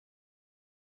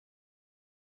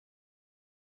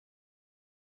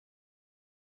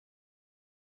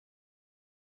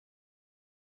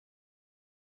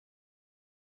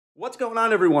What's going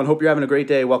on, everyone? Hope you're having a great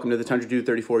day. Welcome to the Tundra Dude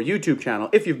 34 YouTube channel.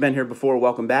 If you've been here before,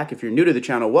 welcome back. If you're new to the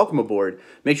channel, welcome aboard.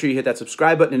 Make sure you hit that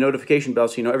subscribe button and notification bell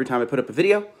so you know every time I put up a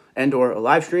video and or a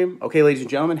live stream. Okay, ladies and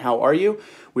gentlemen, how are you?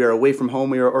 We are away from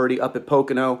home. We are already up at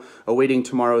Pocono awaiting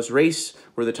tomorrow's race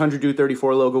where the Tundra Dude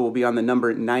 34 logo will be on the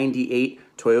number 98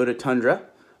 Toyota Tundra.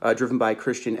 Driven by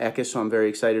Christian Eckes, so I'm very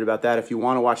excited about that. If you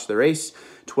want to watch the race,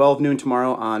 12 noon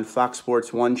tomorrow on Fox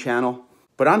Sports 1 channel.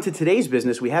 But on to today's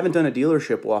business. We haven't done a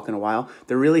dealership walk in a while.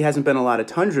 There really hasn't been a lot of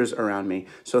Tundras around me.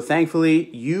 So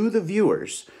thankfully, you, the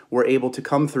viewers, were able to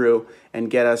come through and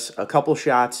get us a couple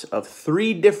shots of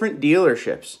 3 different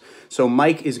dealerships. So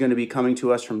Mike is going to be coming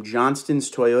to us from Johnston's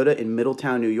Toyota in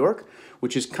Middletown, New York,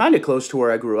 which is kind of close to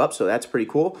where I grew up, so that's pretty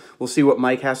cool. We'll see what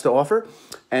Mike has to offer.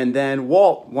 And then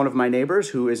Walt, one of my neighbors,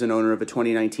 who is an owner of a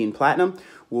 2019 Platinum,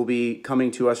 will be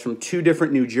coming to us from 2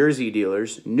 different New Jersey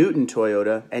dealers, Newton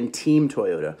Toyota and Team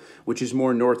Toyota, which is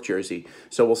more North Jersey.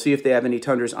 So we'll see if they have any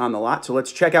Tundras on the lot. So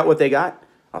let's check out what they got.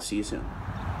 I'll see you soon.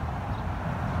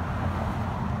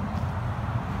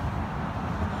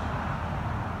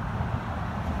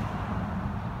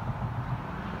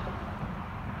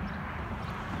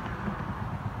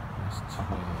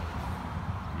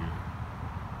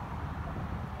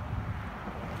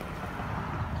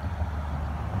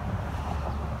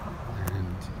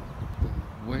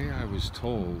 The way I was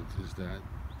told is that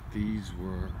these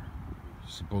were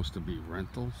supposed to be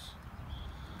rentals.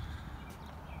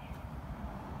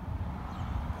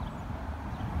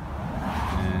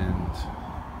 And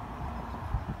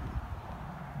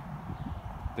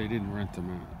they didn't rent them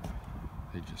out.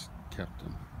 They just kept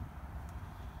them.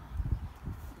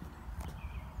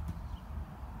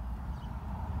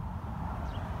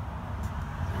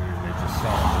 And they just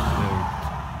sell them as new.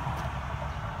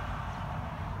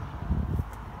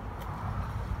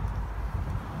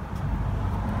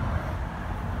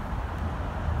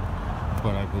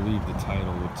 But I believe the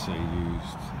title would say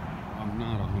used. I'm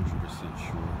not 100%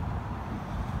 sure.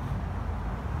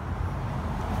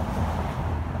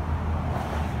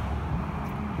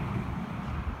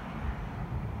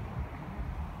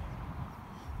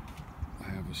 I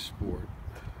have a Sport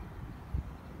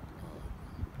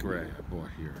gray I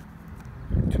bought here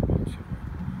like 2 months ago.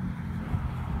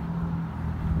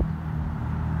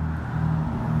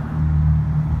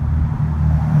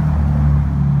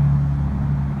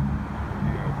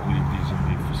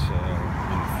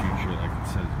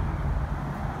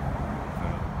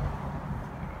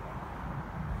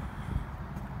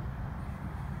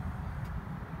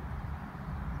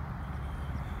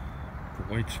 The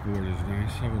white Sport is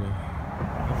nice. I would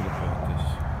have bought this.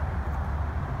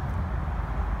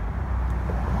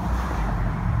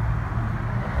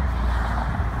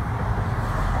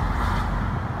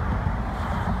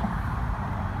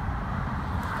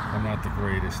 I'm not the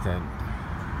greatest at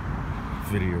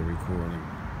video recording,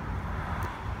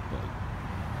 but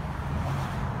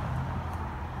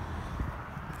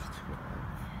it's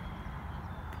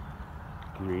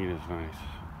 12. Green is nice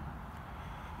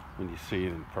when you see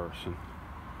it in person.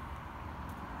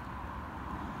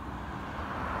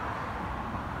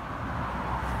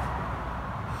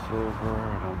 Silver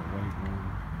and a white one.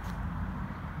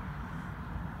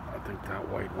 I think that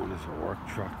white one is a work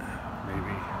truck,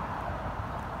 maybe.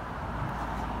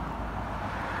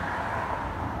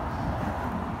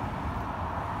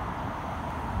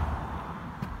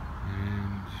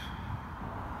 And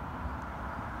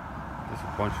there's a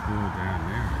bunch more down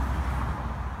there.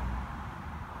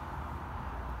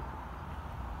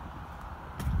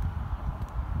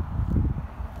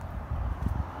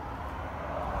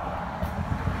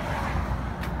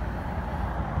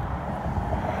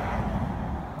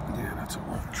 It's a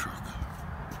work truck.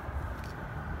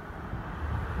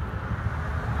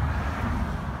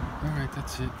 Alright,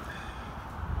 that's it.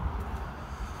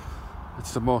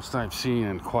 It's the most I've seen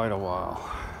in quite a while.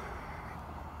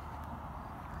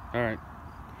 Alright.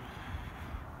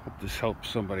 Hope this helps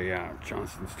somebody out.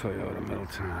 Johnston's Toyota,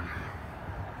 Middletown.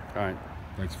 Alright,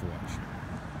 thanks for watching.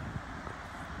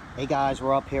 Hey guys,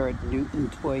 we're up here at Newton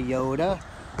Toyota.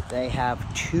 They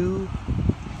have 2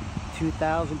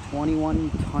 2021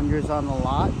 Tundras on the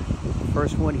lot.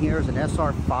 First one here is an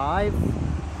SR5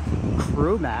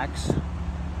 Crew Max.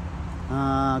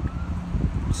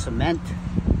 Cement.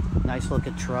 Nice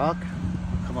looking truck.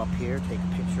 Come up here, take a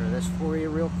picture of this for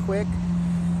you real quick.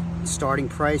 Starting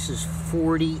price is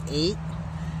 $48,000.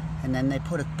 And then they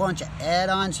put a bunch of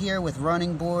add-ons here with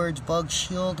running boards, bug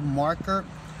shield, marker.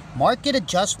 Market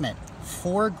adjustment.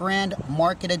 $4,000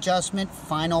 market adjustment.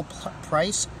 Final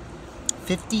price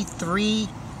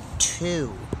 $53,200.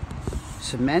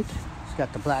 Cement. It's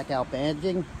got the blackout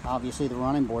banding. Obviously the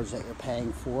running boards that you're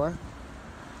paying for.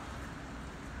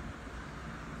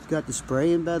 got the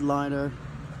spray and bed liner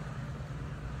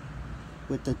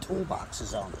with the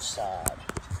toolboxes on the side.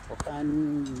 What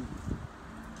kind?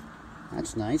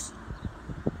 That's nice.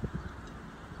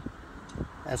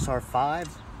 SR5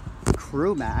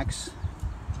 Crew Max.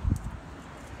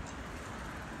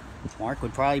 Mark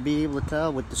would probably be able to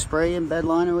tell with the spray and bed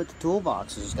liner with the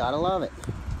toolboxes. Gotta love it.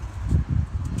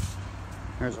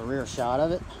 There's a rear shot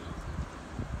of it.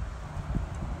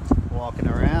 Walking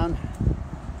around.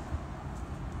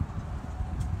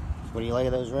 What do you like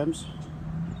of those rims?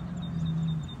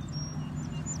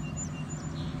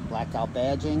 Blacked out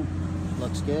badging.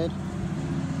 Looks good.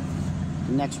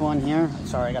 The next one here.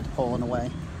 Sorry, I got the pole in the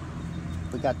way.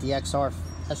 We got the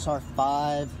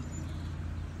SR5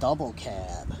 double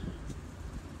cab.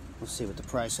 We'll see what the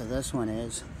price of this one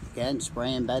is. Again,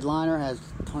 spray and bed liner, has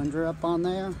Tundra up on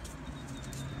there.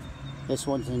 This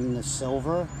one's in the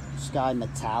silver sky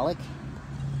metallic.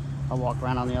 I'll walk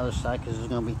around on the other side because it's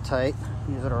going to be tight.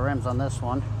 These are the rims on this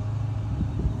one.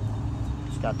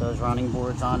 It's got those running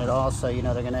boards on it also. You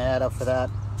know they're going to add up for that.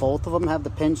 Both of them have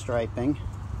the pinstriping.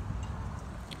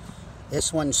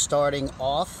 This one's starting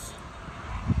off,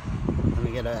 let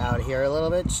me get it out here a little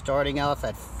bit, starting off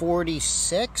at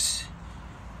 46.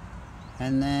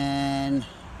 And then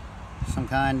some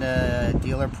kind of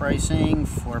dealer pricing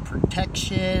for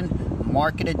protection,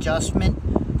 market adjustment,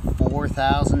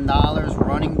 $4,000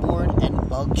 running board and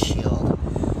bug shield.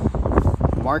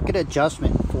 Market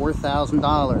adjustment,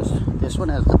 $4,000. This one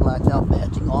has the blacked out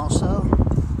badging also.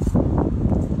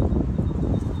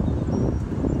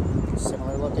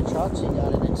 Similar looking trucks. You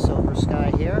got it in silver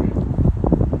sky here.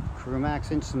 Crew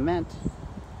Max in cement.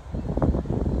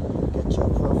 Get your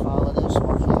profile of this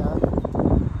one here.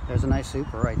 There's a nice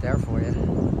Super right there for you.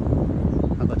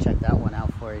 I'll go check that one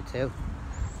out for you too.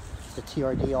 The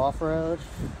TRD off-road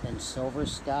in silver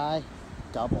sky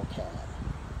double cab.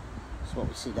 That's what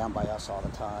we see down by us all the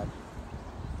time.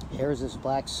 Here's this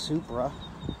black Supra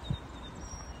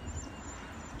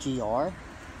GR.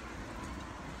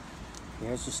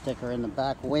 Here's the sticker in the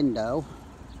back window.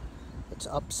 It's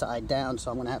upside down,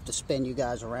 so I'm gonna have to spin you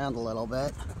guys around a little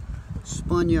bit.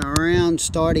 Spun you around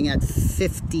starting at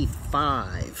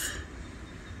 55.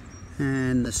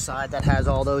 And the side that has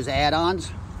all those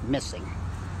add-ons, missing.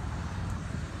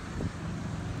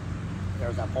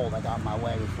 There's that pole that got in my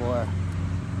way before.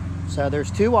 So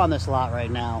there's two on this lot right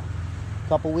now. A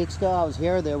couple weeks ago I was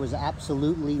here, there was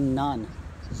absolutely none.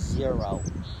 Zero.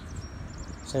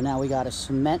 So now we got a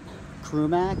cement Crew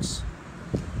Max,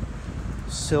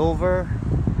 silver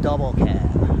double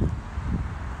cab.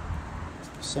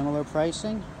 Similar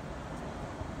pricing.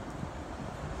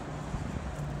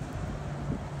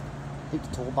 I think the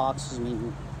toolboxes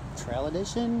mean trail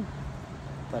edition,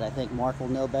 but I think Mark will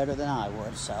know better than I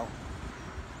would, so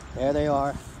there they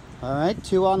are. All right,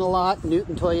 two on the lot,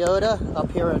 Newton Toyota,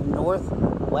 up here in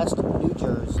northwest New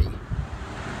Jersey.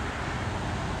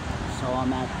 So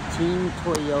I'm at Team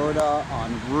Toyota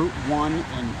on Route 1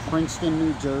 in Princeton,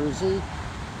 New Jersey.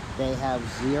 They have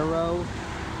 0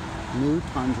 new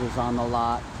Tundras on the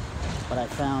lot, but I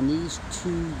found these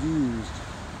two used.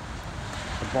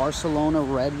 The Barcelona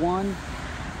red one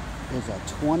is a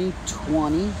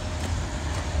 2020.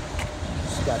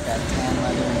 It's got that tan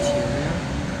leather interior.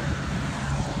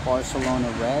 Barcelona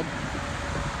red.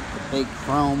 The big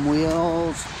chrome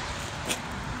wheels.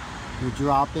 Your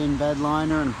drop-in bed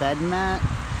liner and bed mat.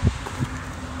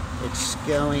 It's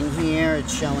going here,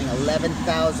 it's showing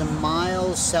 11,000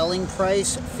 miles, selling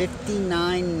price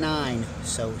 $59,900,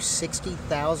 so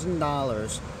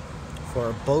 $60,000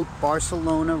 for a boat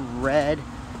Barcelona red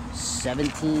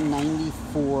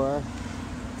 1794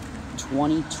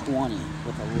 2020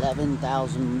 with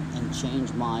 11,000 and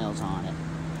change miles on it.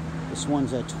 This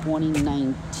one's a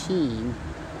 2019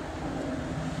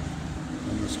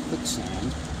 in this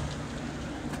quicksand.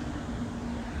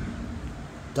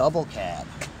 Double cab,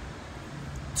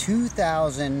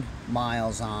 2,000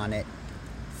 miles on it,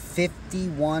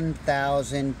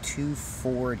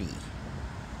 51,240.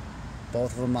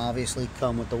 Both of them obviously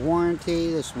come with the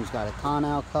warranty. This one's got a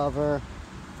tonneau cover.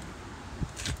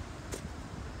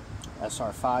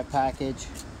 SR5 package,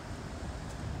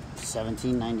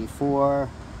 $1794.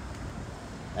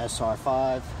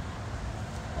 SR5,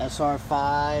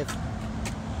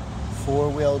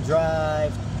 four-wheel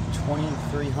drive,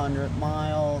 2,300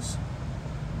 miles,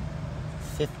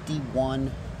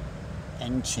 51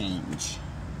 and change.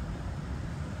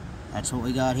 That's what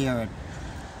we got here at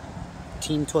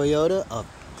Team Toyota of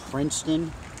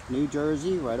Princeton, New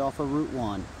Jersey, right off of Route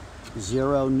 1.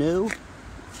 0 new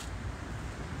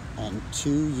and 2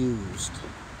 used.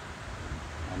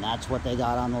 And that's what they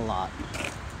got on the lot.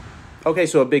 Okay,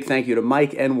 so a big thank you to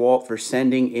Mike and Walt for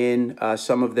sending in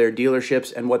some of their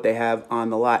dealerships and what they have on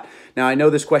the lot. Now, I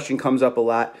know this question comes up a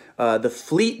lot. The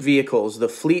fleet vehicles, the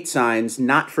fleet signs,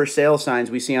 not for sale signs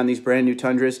we see on these brand new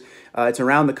Tundras, it's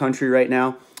around the country right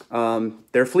now.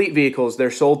 They're fleet vehicles.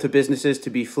 They're sold to businesses to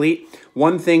be fleet.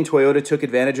 One thing Toyota took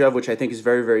advantage of, which I think is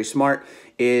very, very smart,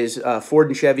 is Ford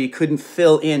and Chevy couldn't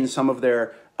fill in some of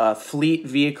their fleet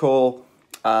vehicle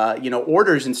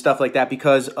orders and stuff like that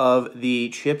because of the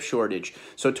chip shortage.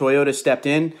 So Toyota stepped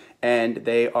in and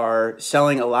they are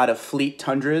selling a lot of fleet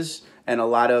Tundras and a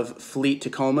lot of fleet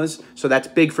Tacomas. So that's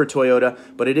big for Toyota,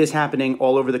 but it is happening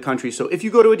all over the country. So if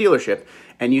you go to a dealership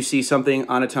and you see something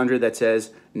on a Tundra that says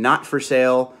not for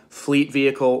sale, fleet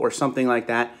vehicle, or something like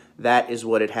that, that is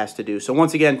what it has to do. So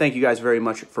once again, thank you guys very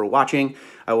much for watching.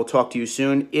 I will talk to you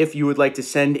soon. If you would like to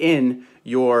send in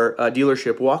your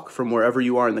dealership walk from wherever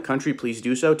you are in the country, please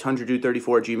do so.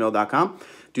 tundradude34@gmail.com.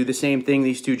 Do the same thing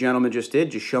these two gentlemen just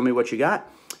did. Just show me what you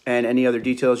got and any other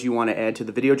details you want to add to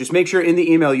the video. Just make sure in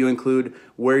the email you include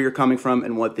where you're coming from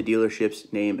and what the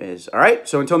dealership's name is. All right?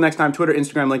 So until next time, Twitter,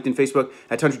 Instagram, LinkedIn, Facebook,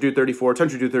 at tundradude34,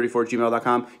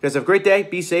 tundradude34@gmail.com. You guys have a great day.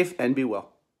 Be safe and be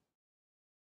well.